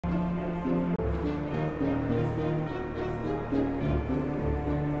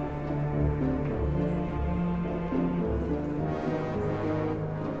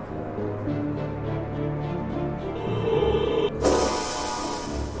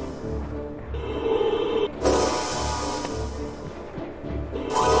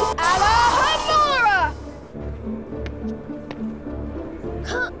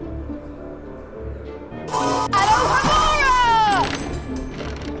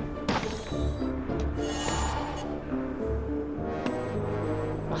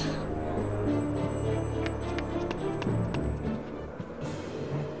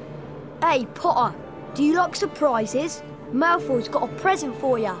Hey, Potter, do you like surprises? Malfoy's got a present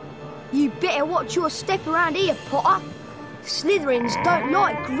for you. You better watch your step around here, Potter. Slytherins don't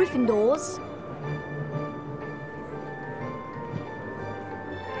like Gryffindors.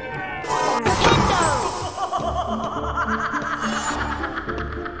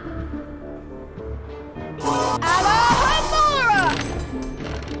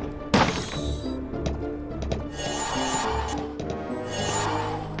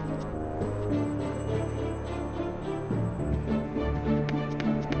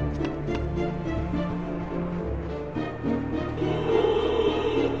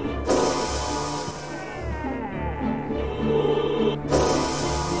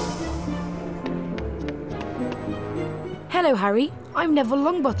 Hello, Harry. I'm Neville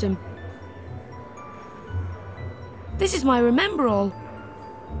Longbottom. This is my Remember All.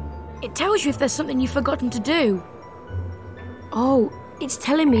 It tells you if there's something you've forgotten to do. Oh, it's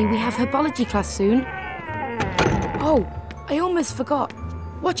telling me we have herbology class soon. Oh, I almost forgot.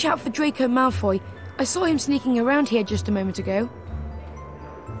 Watch out for Draco Malfoy. I saw him sneaking around here just a moment ago.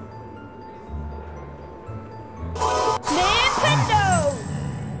 Nintendo!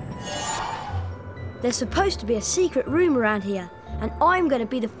 There's supposed to be a secret room around here, and I'm going to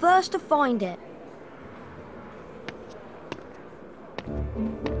be the first to find it.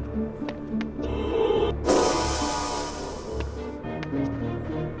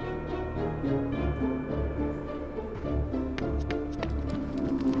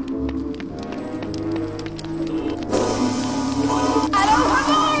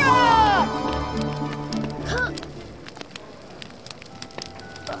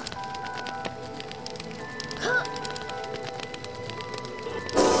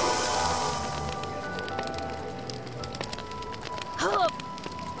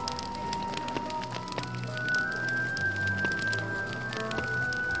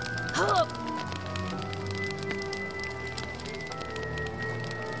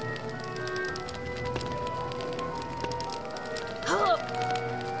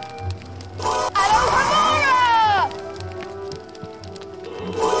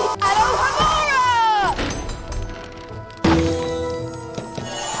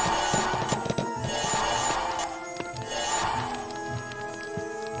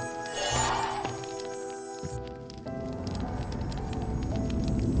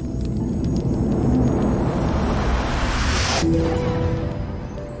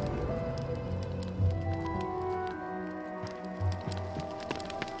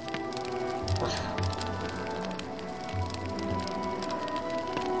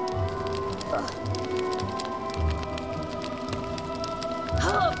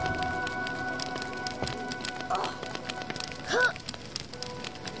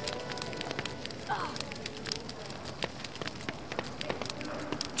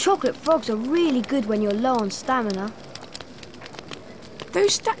 Chocolate frogs are really good when you're low on stamina.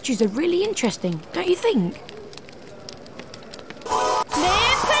 Those statues are really interesting, don't you think?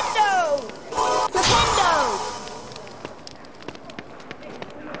 Nintendo! Nintendo!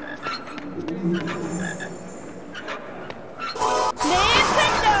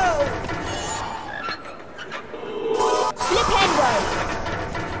 Nintendo! Flipendo!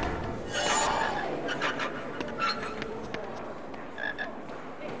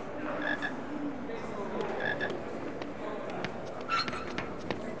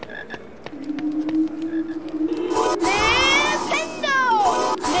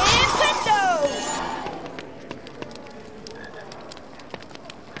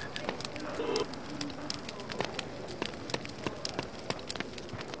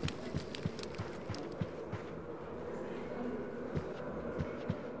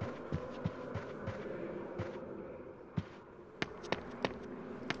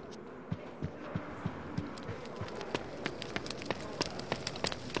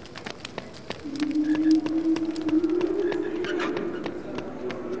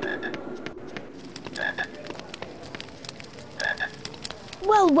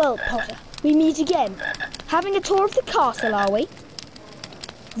 Well, Potter, we meet again. Having a tour of the castle, are we?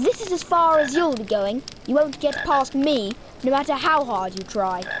 This is as far as you'll be going. You won't get past me, no matter how hard you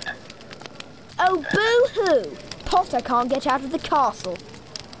try. Oh, boo-hoo! Potter can't get out of the castle.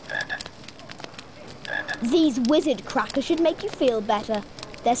 These wizard crackers should make you feel better.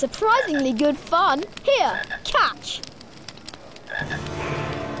 They're surprisingly good fun. Here, catch!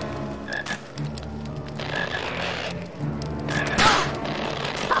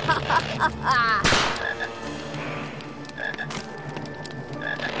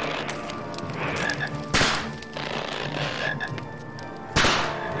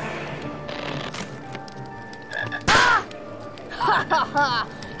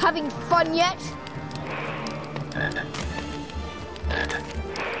 having fun yet?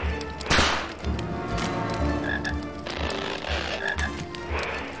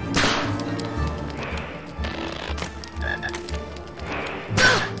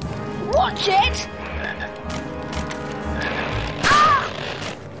 Watch it! Ah!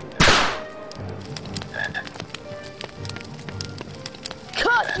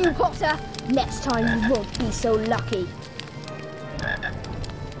 Curse you, Potter! Next time you won't be so lucky.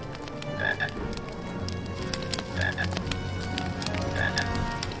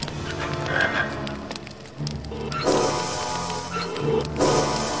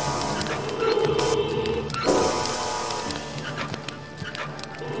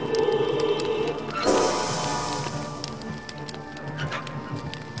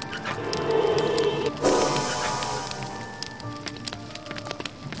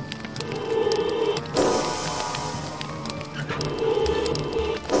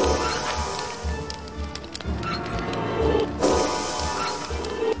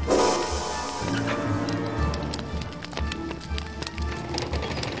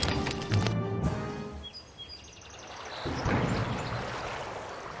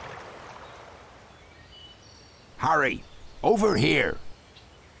 Harry, over here.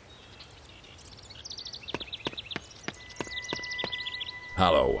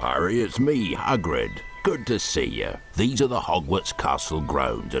 Hello, Harry, it's me, Hagrid. Good to see you. These are the Hogwarts castle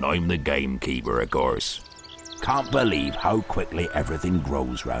grounds, and I'm the gamekeeper, of course. Can't believe how quickly everything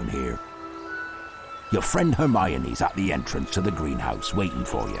grows round here. Your friend Hermione's at the entrance to the greenhouse waiting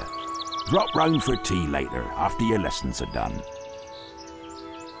for you. Drop round for tea later, after your lessons are done.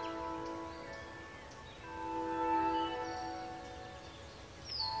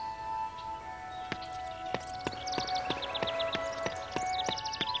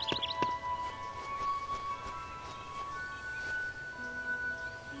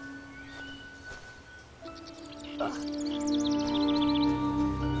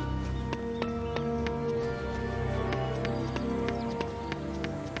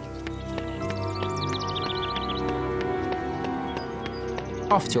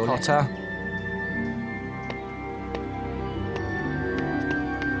 Off to your Potter.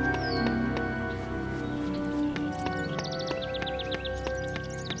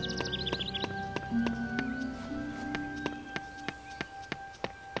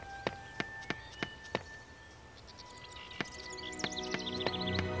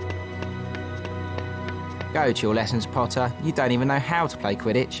 Go to your lessons, Potter. You don't even know how to play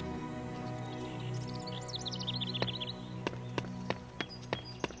Quidditch.